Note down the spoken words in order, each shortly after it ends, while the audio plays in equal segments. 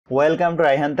Welcome to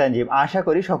Raihan Tanzim. আশা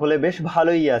করি সকলে বেশ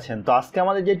ভালোই আছেন। তো আজকে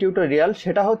আমাদের যে টিউটোরিয়াল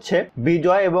সেটা হচ্ছে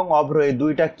বিজয় এবং অভ্র এই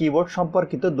দুইটা কিবোর্ড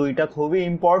সম্পর্কিত, দুইটা খুবই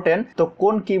ইম্পর্টেন্ট। তো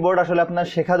কোন কিবোর্ড আসলে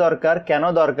আপনার শেখা দরকার, কেন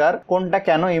দরকার, কোনটা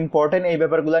কেন ইম্পর্টেন্ট, এই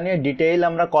ব্যাপারগুলো নিয়ে ডিটেইল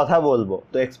আমরা কথা বলবো।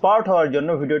 তো এক্সপার্ট হওয়ার জন্য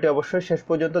ভিডিওটি অবশ্যই শেষ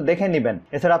পর্যন্ত দেখে নেবেন।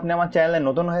 এছাড়া আপনি আমার চ্যানেলে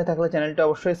নতুন হয়ে থাকলে চ্যানেলটি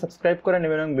অবশ্যই সাবস্ক্রাইব করে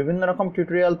নেবেন এবং বিভিন্ন রকম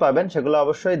টিউটোরিয়াল পাবেন, সেগুলো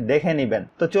অবশ্যই দেখে নেবেন।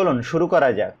 তো চলুন শুরু করা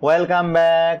যাক। Welcome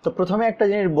back. তো প্রথমে একটা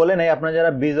জিনিস বলে নেই, আপনারা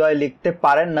যারা বিজয় লিখতে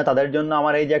পারেন না তাদের জন্য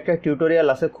আমার এই যে একটা টিউটোরিয়াল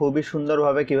আছে খুবই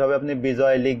সুন্দরভাবে কিভাবে আপনি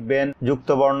বিজয় লিখবেন, যুক্ত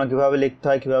বর্ণ কিভাবে লিখতে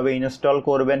হয়, কিভাবে ইনস্টল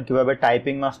করবেন, কিভাবে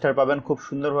টাইপিং মাস্টার পাবেন, খুব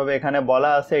সুন্দরভাবে এখানে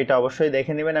বলা আছে। এটা অবশ্যই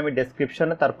দেখে নেবেন, আমি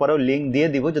ডেসক্রিপশনে তারপরেও লিঙ্ক দিয়ে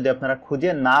দিব যদি আপনারা খুঁজে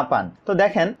না পান। তো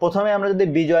দেখেন, প্রথমে আমরা যদি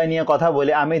বিজয় নিয়ে কথা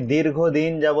বলি, আমি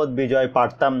দীর্ঘদিন যাবৎ বিজয়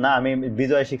পারতাম না। আমি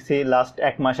বিজয় শিখছি লাস্ট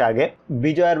 1 মাস আগে।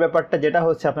 বিজয়ের ব্যাপারটা যেটা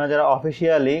হচ্ছে, আপনারা যারা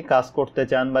অফিসিয়ালি কাজ করতে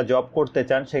চান বা জব করতে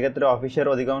চান, সেক্ষেত্রে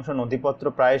অফিসের অধিকাংশ নথিপত্র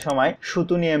প্রায় সময়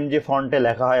সুতুনি এমজি ফন্টে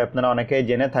লেখা হয়, আপনারা অনেকেই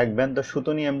জেনে থাকবেন। তো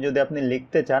সুতুনি এমজি যদি আপনি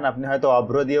লিখতে চান, আপনি হয়তো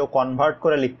অভ্র দিয়েও কনভার্ট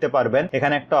করে লিখতে পারবেন।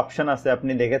 এখানে একটা অপশন আছে,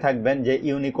 আপনি দেখে থাকবেন যে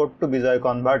ইউনিকোড টু বিজয়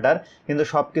কনভার্টার, কিন্তু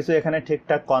সবকিছু এখানে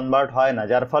ঠিকঠাক কনভার্ট হয় না,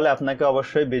 যার ফলে আপনাকে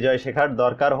অবশ্যই বিজয় শেখার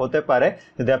দরকার হতে পারে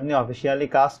যদি আপনি অফিসিয়ালি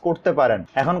কাজ করতে পারেন।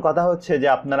 এখন কথা হচ্ছে যে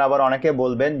আপনারা আবার অনেকে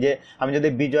বলবেন যে আমি যদি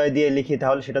বিজয় দিয়ে লিখি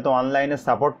তাহলে সেটা তো অনলাইনে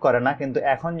সাপোর্ট করে না। কিন্তু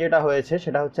এখন যেটা হয়েছে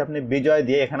সেটা হচ্ছে, আপনি বিজয়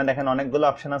দিয়ে, এখানে দেখেন অনেকগুলো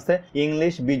অপশন আছে,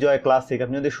 ইংলিশ বিজয় ক্লাসিক,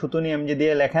 আপনি যদি সুতুনি এমজি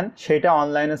দিয়ে লেখেন সেটা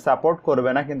অনলাইনে সাপোর্ট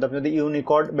করবে না, কিন্তু আপনি যদি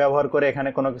ইউনিকোড ব্যবহার করে এখানে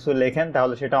কোনো কিছু লেখেন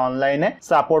তাহলে সেটা অনলাইনে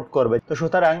সাপোর্ট করবে। তো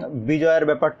সুতরাং বিজয়ের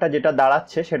ব্যাপারটা যেটা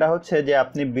দাঁড়াচ্ছে সেটা হচ্ছে যে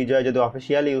আপনি বিজয় যদি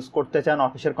অফিসিয়ালি ইউজ করতে চান,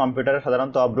 অফিসের কম্পিউটারে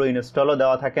সাধারণত অভ্র ইনস্টলও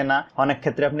দেওয়া থাকে না, অনেক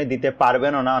ক্ষেত্রে আপনি দিতে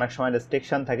পারবেনও না, অনেক সময়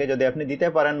রেস্ট্রিকশন থাকে। যদি আপনি দিতে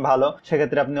পারেন ভালো,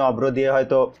 সেক্ষেত্রে আপনি অভ্র দিয়ে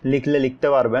হয়তো লিখতে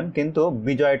পারবেন। কিন্তু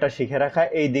বিজয়টা শিখে রাখা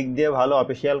এই দিক দিয়ে ভালো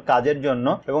অফিসিয়াল কাজের জন্য,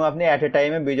 এবং আপনি অ্যাট এ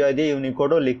টাইমে বিজয় দিয়ে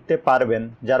ইউনিকোডও লিখতে পারবেন,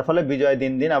 যার ফলে বিজয়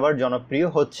দিন দিন আবার জনপ্রিয়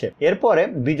হচ্ছে। এরপরে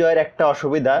বিজয়ের একটা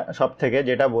অসুবিধা সব থেকে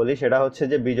যেটা বলি সেটা হচ্ছে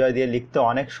যে বিজয় দিয়ে লিখতে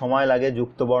অনেক সময় লাগে,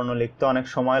 যুক্ত বর্ণ লিখতে অনেক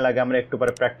সময় লাগে, আমরা একটু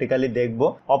পরে প্র্যাকটিক্যালি দেখবো।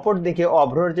 অপরদিকে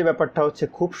অভ্রর যে ব্যাপারটা হচ্ছে,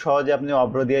 খুব সহজে আপনি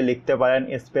অভ্র দিয়ে লিখতে পারেন,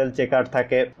 স্পেল চেকার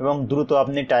থাকে এবং দ্রুত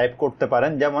আপনি টাইপ করতে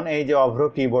পারেন। যেমন এই যে অভ্র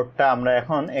কিবোর্ডটা, আমরা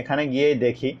এখন এখানে গিয়েই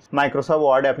দেখি মাইক্রোসফট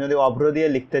ওয়ার্ডে আপনি যদি অভ্র দিয়ে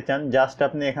লিখতে চান, জাস্ট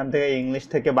আপনি এখান থেকে ইংলিশ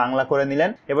থেকে বাংলা করে নিলেন।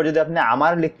 এবার যদি আপনি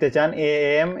আমার লিখতে চান,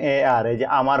 AMAR, এই যে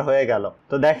আমার হয়ে গেল।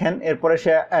 তো দেখেন এরপরে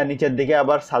সে নিচের দিকে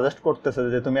আবার সাজেস্ট করতেছে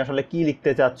যে তুমি আসলে কি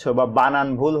লিখতে চাচ্ছ, বা বানান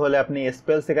ভুল হলে আপনি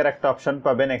স্পেল চেকার একটা অপশন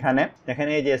পাবেন এখানে।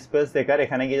 এখানে এই যে স্পেল চেকার,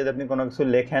 এখানে গিয়ে যদি আপনি কোনো কিছু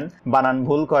লেখেন, বানান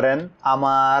ভুল করেন,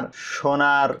 আমার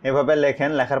সোনার এভাবে লেখেন,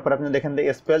 লেখার পর আপনি দেখেন যে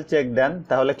স্পেল চেক দেন,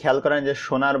 তাহলে খেয়াল করেন যে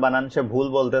সোনার বানান সে ভুল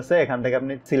বলতেছে। এখান থেকে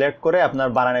আপনি সিলেক্ট করে আপনার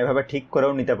বানান এভাবে ঠিক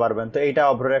করেও নিতে পারবেন। তো এইটা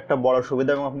অভ্রের একটা বড়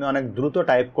সুবিধা, এবং আপনি অনেক দ্রুত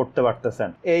টাইপ করতে পারতেছেন।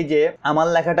 এই যে আমার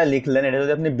লেখাটা লিখলেন, এটা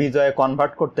যদি আপনি বিজয়ে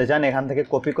কনভার্ট করতে চান, এখান থেকে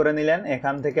কপি করে নিলেন,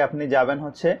 এখান থেকে আপনি যাবেন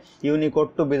হচ্ছে ইউনিকোড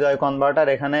টু বিজয় কনভার্টার,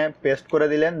 এখানে পেস্ট করে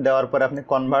দিলেন, দেওয়ার পরে আপনি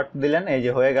কনভার্ট দিলেন, এই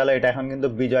যে হয়ে গেল। এটা এখন কিন্তু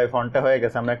বিজয় ফন্টে হয়ে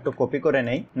গেছে। আমরা একটু কপি করে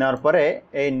নেই, নেওয়ার পরে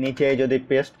এই নিচে যদি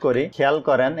পেস্ট করি, খেয়াল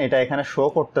করেন এটা এখানে শো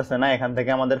করতেছে না, এখান থেকে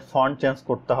আমাদের ফন্ট চেঞ্জ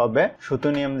করতে হবে।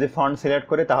 সুতুনি এমজি ফন্ট সিলেক্ট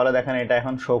করি, তাহলে দেখেন এটা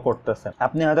এখন শো করতেছে।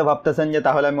 আপনি হয়তো ভাবতেছেন যে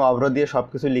তাহলে আমি অভ্র দিয়ে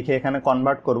সবকিছু লিখে এখানে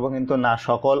কনভার্ট করব, কিন্তু না,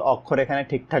 সকল অক্ষর এখানে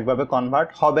ঠিকঠাক ভাবে কনভার্ট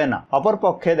হবে না।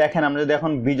 অপরপক্ষে দেখেন, আমরা যদি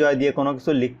এখন বিজয় দিয়ে কোনো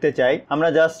কিছু লিখতে চাই, আমরা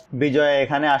জাস্ট বিজয়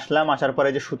এখানে আসলাম, আসার পরে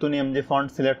যে সুতুনি এমজি ফন্ট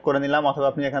সিলেক্ট করে নিলাম, অথবা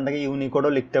আপনি এখান থেকে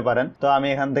ইউনিকোডও লিখতে পারেন। তো আমি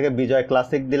এখান থেকে বিজয়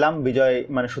ক্লাসিক দিলাম, বিজয়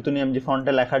মানে সুতুনি এমজি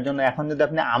ফন্টে লেখার জন্য। এখন যদি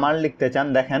আপনি আমার লিখতে চান,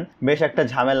 দেখেন বেশ একটা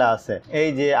ঝামেলা আছে। এই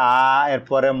যে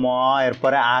এরপরে ম,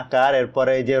 এরপরে আকার,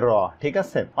 এরপরে এই যে র, ঠিক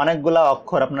আছে, অনেকগুলা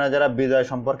অক্ষর। আপনারা যারা বিজয়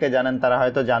সম্পর্কে জানেন তারা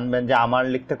হয়তো জানবেন যে আমার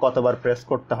লিখতে কতবার প্রেস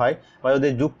করতে হয়। বা যদি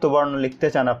যুক্ত বর্ণ লিখতে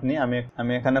চান আপনি,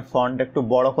 আমি এখানে ফন্ট একটু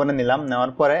বড় করে নিলাম,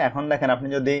 নেওয়ার পরে এখন দেখেন আপনি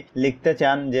যদি লিখতে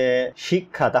চান যে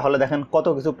শিক্ষা, তাহলে দেখেন কত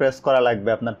কিছু প্রেস করা লাগবে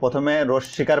আপনার। প্রথমে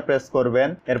রস্বীকার প্রেস করবেন,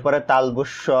 এরপরে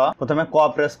তালবুস্য, প্রথমে ক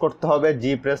প্রেস করতে হবে,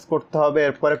 জি প্রেস করতে হবে,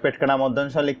 এরপরে পেটকানা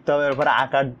মধ্যাংশ লিখতে হবে, এরপরে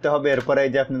আকার দিতে হবে, এরপরে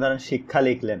এই যে আপনি ধরেন শিক্ষা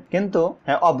লিখলেন। কিন্তু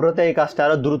অভ্রতে এই কাজটা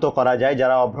আরো দ্রুত করা যায়,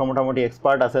 যারা অভ্র মোটামুটি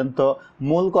এক্সপার্ট আছেন। তো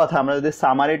মূল কথা, আমরা যদি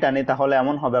সামারি টানি তাহলে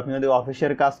এমন হবে, আপনি যদি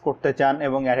অফিসের কাজ করতে চান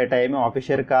এবং অ্যাট এ টাইমে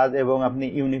অফিসের কাজ এবং আপনি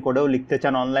ইউনিকোডেও লিখতে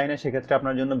চান অনলাইনে, সেক্ষেত্রে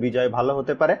আপনার জন্য বিজয় ভালো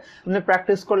হতে পারে। আপনি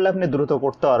প্র্যাকটিস করলে আপনি দ্রুত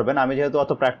করতে পারবেন। আমি যেহেতু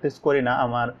অত প্র্যাকটিস করি না,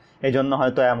 আমার এই জন্য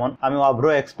হয়তো এমন, আমি অভ্র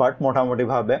এক্সপার্ট মোটামুটি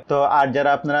ভাবে। তো আর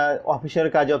যারা আপনারা অফিসের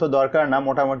কাজ অত দরকার না,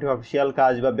 মোটামুটি অফিসিয়াল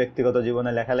কাজ বা ব্যক্তিগত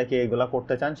জীবনে লেখালেখি এগুলো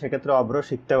করতে চান, সেক্ষেত্রে অভ্র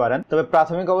শিখতে পারেন। তবে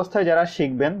প্রাথমিক অবস্থায় যারা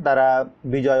শিখবেন তারা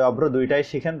বিজয় অভ্র দুইটাই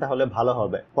শিখেন, তাহলে ভালো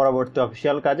হবে। পরবর্তী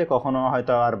অফিসিয়াল কাজে কখনো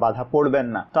হয়তো আর বাধা পড়বেন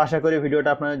না। তো আশা করি ভিডিওটা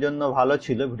আপনাদের জন্য ভালো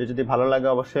ছিল। ভিডিও যদি ভালো লাগে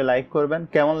অবশ্যই লাইক করবেন,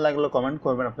 কেমন লাগলো কমেন্ট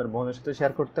করবেন, আপনার বন্ধুদের সাথে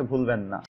শেয়ার করতে ভুলবেন না।